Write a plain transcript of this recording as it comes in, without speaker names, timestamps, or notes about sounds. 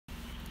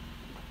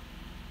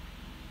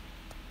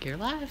You're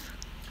live.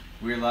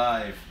 We're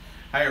live.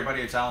 Hi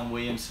everybody, it's Alan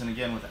Williamson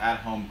again with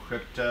At Home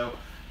Crypto.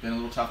 Been a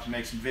little tough to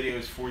make some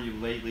videos for you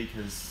lately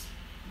because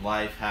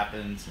life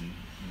happens and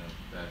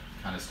that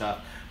kind of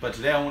stuff. But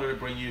today I wanted to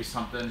bring you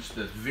something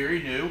that's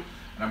very new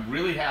and I'm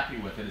really happy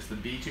with it. It's the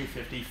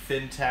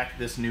B250-Fintech,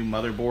 this new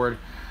motherboard.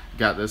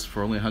 Got this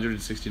for only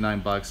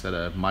 169 bucks at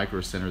a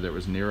micro center that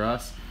was near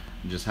us.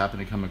 And just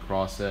happened to come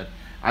across it.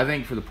 I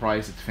think for the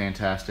price it's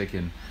fantastic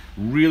and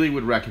really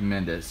would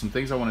recommend it. Some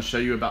things I want to show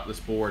you about this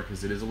board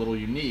because it is a little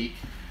unique,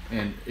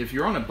 and if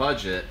you're on a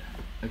budget,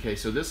 okay,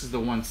 so this is the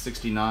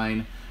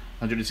 169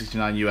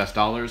 US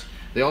dollars.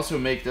 They also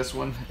make this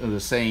one the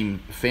same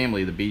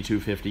family, the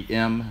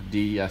B250M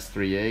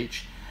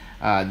DS3H.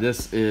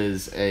 This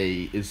is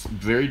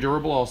very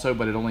durable also,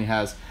 but it only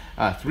has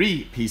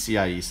 3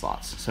 PCIe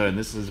slots. So, and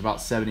this is about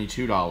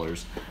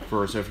 $72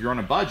 for, so if you're on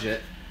a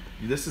budget,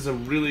 this is a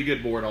really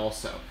good board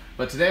also.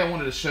 But today I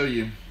wanted to show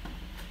you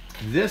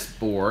this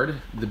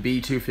board, the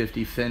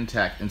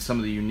B250-Fintech, and some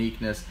of the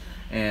uniqueness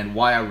and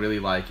why I really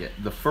like it.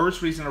 The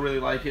first reason I really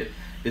like it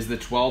is the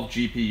 12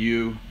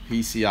 GPU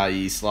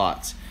PCIe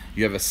slots.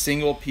 You have a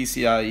single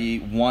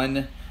PCIe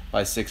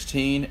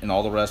 1x16 and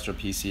all the rest are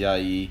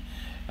PCIe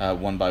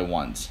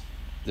 1x1s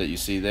that you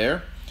see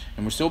there.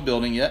 And we're still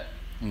building it.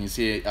 And you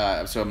see,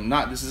 so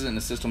this isn't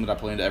a system that I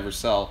plan to ever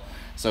sell.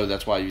 So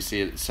that's why you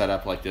see it set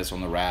up like this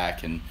on the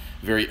rack and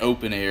very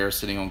open air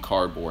sitting on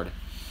cardboard.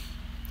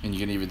 And you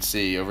can even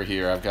see over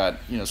here I've got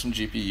some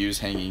GPUs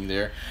hanging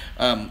there.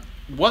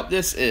 What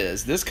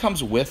this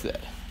comes with it.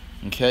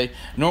 Okay,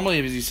 normally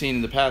as you've seen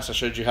in the past I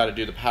showed you how to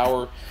do the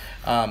power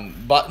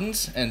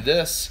buttons, and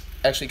this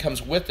actually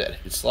comes with it.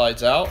 It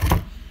slides out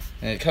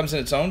and it comes in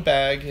its own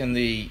bag in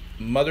the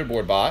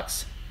motherboard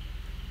box.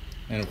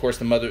 And of course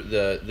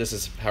this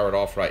is powered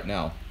off right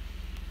now.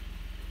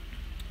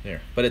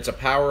 There, but it's a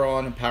power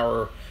on and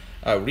power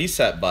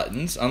reset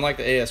buttons. Unlike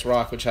the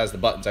ASRock, which has the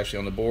buttons actually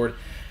on the board,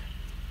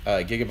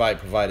 Gigabyte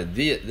provided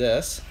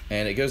this,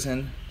 and it goes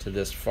in to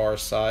this far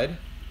side.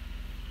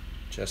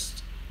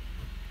 Just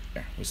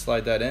there. We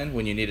slide that in.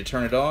 When you need to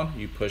turn it on,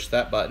 you push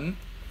that button,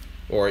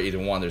 or either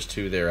one. There's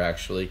two there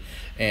actually.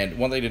 And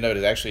one thing to note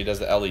is actually it does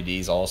the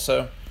LEDs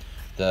also.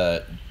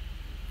 The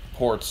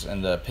ports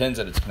and the pins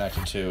that it's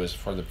connected to is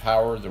for the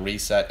power, the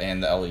reset,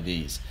 and the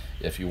LEDs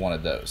if you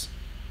wanted those.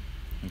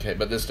 Okay,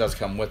 but this does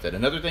come with it.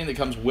 Another thing that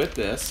comes with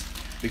this,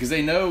 because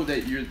they know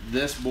that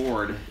this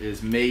board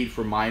is made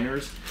for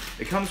miners,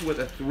 it comes with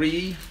a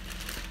three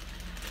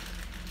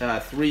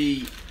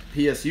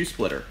PSU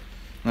splitter.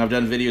 And I've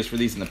done videos for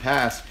these in the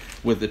past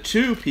with the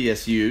 2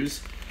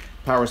 PSUs,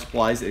 power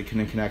supplies that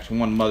can connect to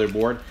one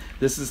motherboard.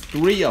 This is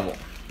 3 of them,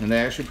 and they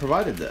actually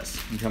provided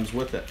this and comes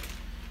with it.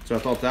 So I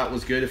thought that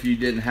was good if you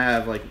didn't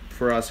have, like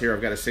for us here,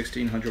 I've got a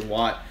 1600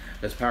 watt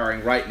that's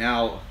powering right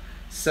now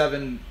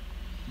 7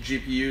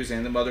 GPUs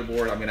and the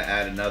motherboard. I'm going to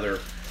add another,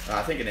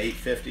 I think an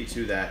 850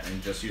 to that,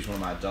 and just use one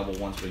of my double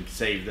ones. We can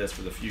save this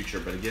for the future.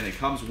 But again, it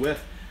comes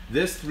with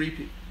this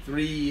 3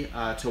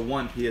 to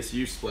 1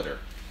 PSU splitter.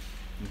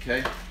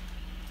 Okay.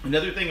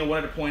 Another thing I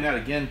wanted to point out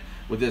again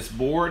with this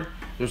board,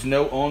 there's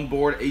no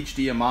onboard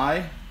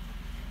HDMI.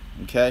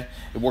 Okay,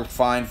 it worked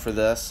fine for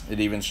this. It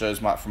even shows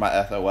for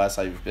my FOS.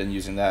 I've been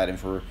using that, and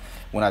for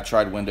when I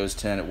tried Windows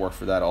 10, it worked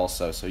for that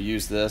also. So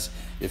use this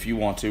if you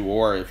want to,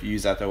 or if you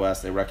use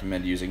FOS, they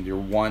recommend using your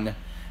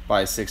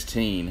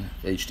 1x16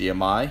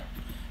 HDMI,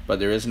 but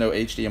there is no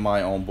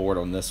HDMI on board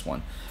on this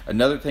one.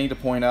 Another thing to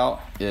point out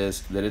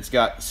is that it's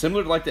got,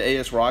 similar to like the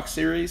ASRock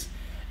series,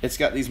 it's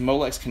got these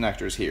Molex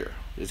connectors here.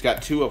 It's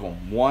got 2 of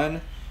them,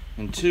 1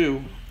 and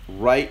 2,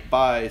 right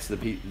by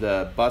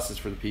the buses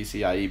for the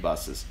PCIe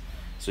buses.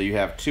 So you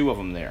have 2 of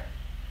them there.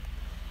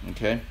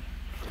 Okay.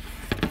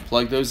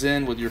 Plug those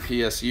in with your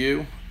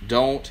PSU.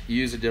 Don't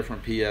use a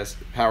different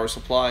power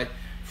supply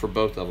for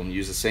both of them.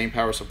 Use the same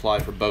power supply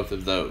for both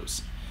of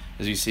those.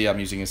 As you see,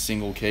 I'm using a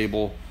single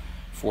cable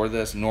for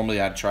this.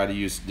 Normally I'd try to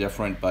use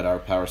different, but our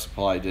power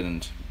supply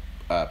didn't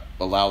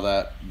allow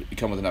that. You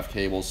come with enough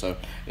cables. So,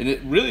 and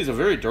it really is a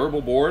very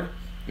durable board.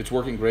 It's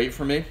working great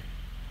for me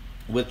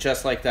with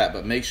just like that,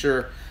 but make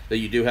sure that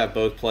you do have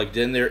both plugged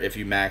in there if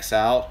you max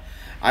out.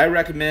 I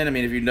recommend,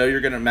 if you know you're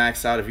going to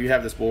max out, if you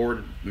have this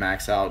board,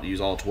 max out, use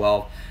all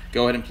 12,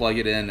 go ahead and plug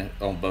it in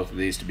on both of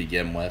these to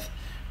begin with,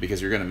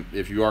 because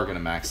if you are going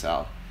to max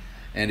out.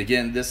 And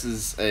again, this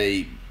is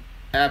a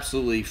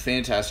absolutely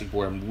fantastic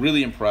board. I'm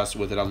really impressed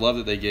with it. I love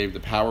that they gave the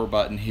power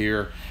button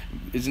here.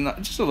 It's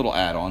not just a little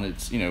add-on.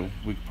 It's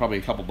probably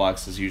a couple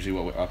bucks is usually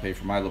what I pay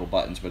for my little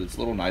buttons, but it's a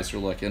little nicer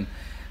looking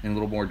and a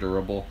little more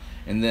durable.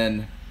 And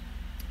then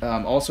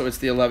also it's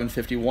the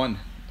 1151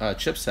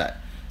 chipset.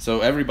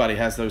 So everybody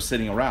has those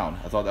sitting around.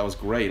 I thought that was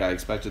great. I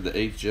expected the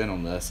 8th gen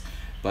on this,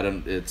 but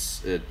it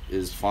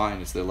is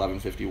fine. It's the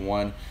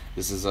 1151.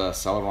 This is a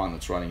Celeron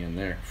that's running in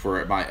there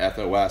for my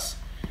FOS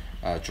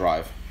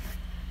drive.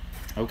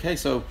 Okay,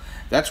 so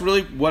that's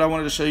really what I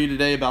wanted to show you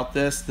today about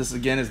this. This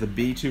again is the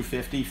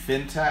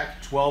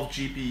B250-Fintech, 12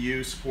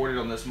 GPU supported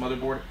on this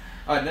motherboard.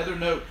 Another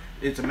note,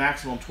 it's a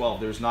maximum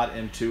 12. There's not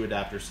M2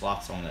 adapter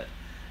slots on it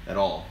at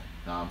all.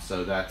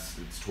 So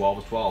it's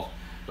 12 to 12.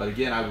 But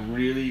again, I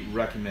really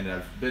recommend it.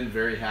 I've been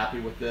very happy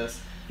with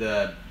this.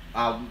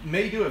 I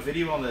may do a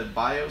video on the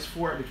BIOS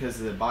for it, because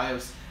the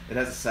BIOS, it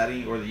has a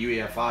setting, or the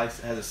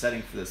UEFI has a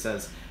setting that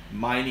says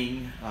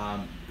mining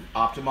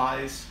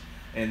optimized,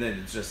 and then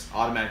it's just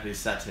automatically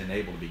set to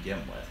enable to begin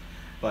with.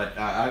 But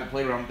I haven't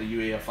played around with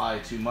the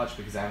UEFI too much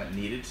because I haven't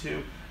needed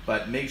to.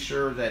 But make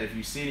sure that if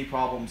you see any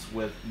problems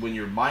with when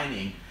you're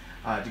mining,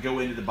 to go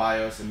into the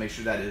BIOS and make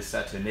sure that it is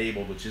set to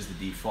enable, which is the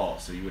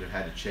default. So you would have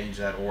had to change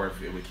that, or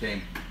if it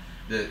became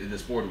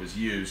this board was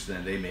used,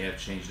 then they may have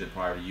changed it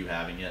prior to you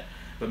having it.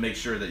 But make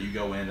sure that you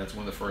go in. That's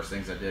one of the first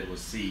things I did,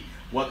 was see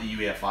what the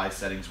UEFI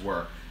settings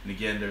were. And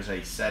again, there's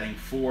a setting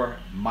for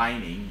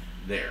mining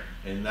there.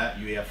 In that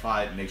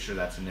UEFI, make sure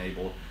that's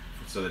enabled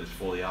so that it's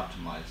fully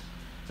optimized.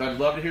 So I'd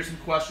love to hear some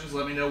questions.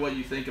 Let me know what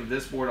you think of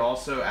this board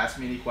also. Ask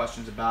me any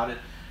questions about it.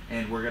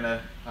 And we're going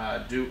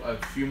to do a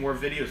few more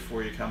videos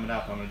for you coming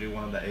up. I'm going to do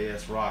one of the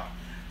AS Rock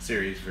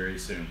series very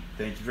soon.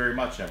 Thank you very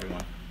much,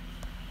 everyone.